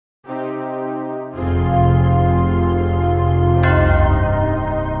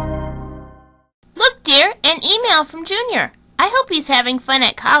email from Junior. I hope he's having fun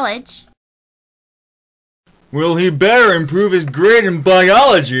at college. Well, he better improve his grade in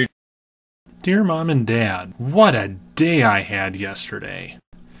biology. Dear Mom and Dad, what a day I had yesterday.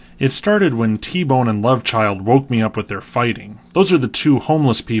 It started when T-Bone and Lovechild woke me up with their fighting. Those are the two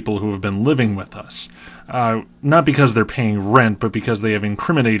homeless people who have been living with us. Not because they're paying rent, but because they have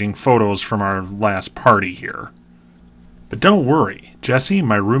incriminating photos from our last party here. But don't worry, Jesse,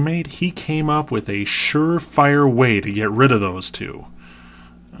 my roommate, he came up with a surefire way to get rid of those two.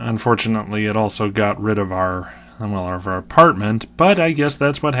 Unfortunately, it also got rid of our apartment, but I guess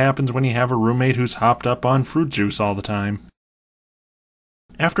that's what happens when you have a roommate who's hopped up on fruit juice all the time.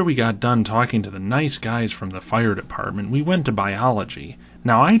 After we got done talking to the nice guys from the fire department, we went to biology.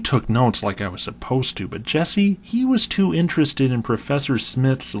 Now, I took notes like I was supposed to, but Jesse, he was too interested in Professor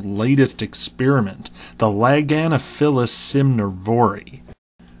Smith's latest experiment, the Laganophilus simnervori.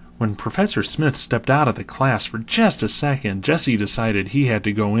 When Professor Smith stepped out of the class for just a second, Jesse decided he had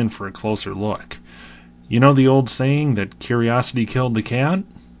to go in for a closer look. You know the old saying that curiosity killed the cat?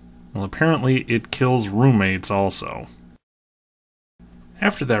 Well, apparently it kills roommates also.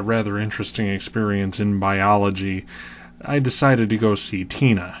 After that rather interesting experience in biology, I decided to go see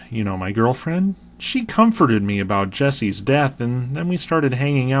Tina, my girlfriend. She comforted me about Jesse's death, and then we started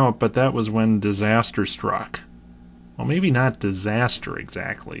hanging out, but that was when disaster struck. Well, maybe not disaster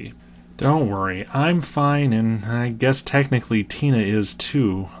exactly. Don't worry, I'm fine, and I guess technically Tina is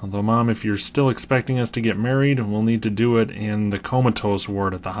too. Although, Mom, if you're still expecting us to get married, we'll need to do it in the comatose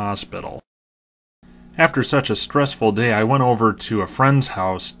ward at the hospital. After such a stressful day, I went over to a friend's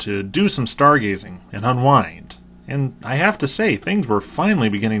house to do some stargazing and unwind. And I have to say, things were finally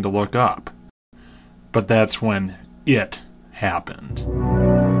beginning to look up. But that's when it happened.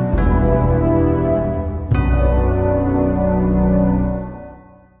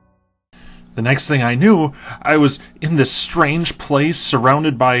 The next thing I knew, I was in this strange place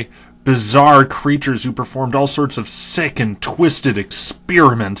surrounded by bizarre creatures who performed all sorts of sick and twisted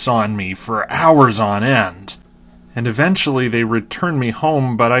experiments on me for hours on end. And eventually they returned me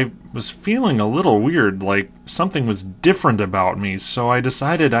home, but I was feeling a little weird, like something was different about me, so I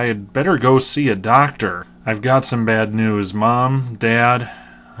decided I had better go see a doctor. I've got some bad news, Mom, Dad,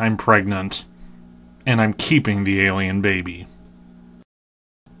 I'm pregnant. And I'm keeping the alien baby.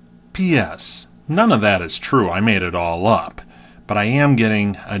 P.S. None of that is true, I made it all up. But I am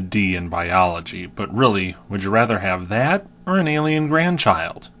getting a D in biology. But really, would you rather have that or an alien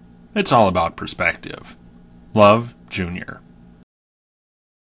grandchild? It's all about perspective. Love, Junior.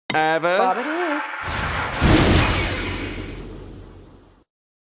 Ever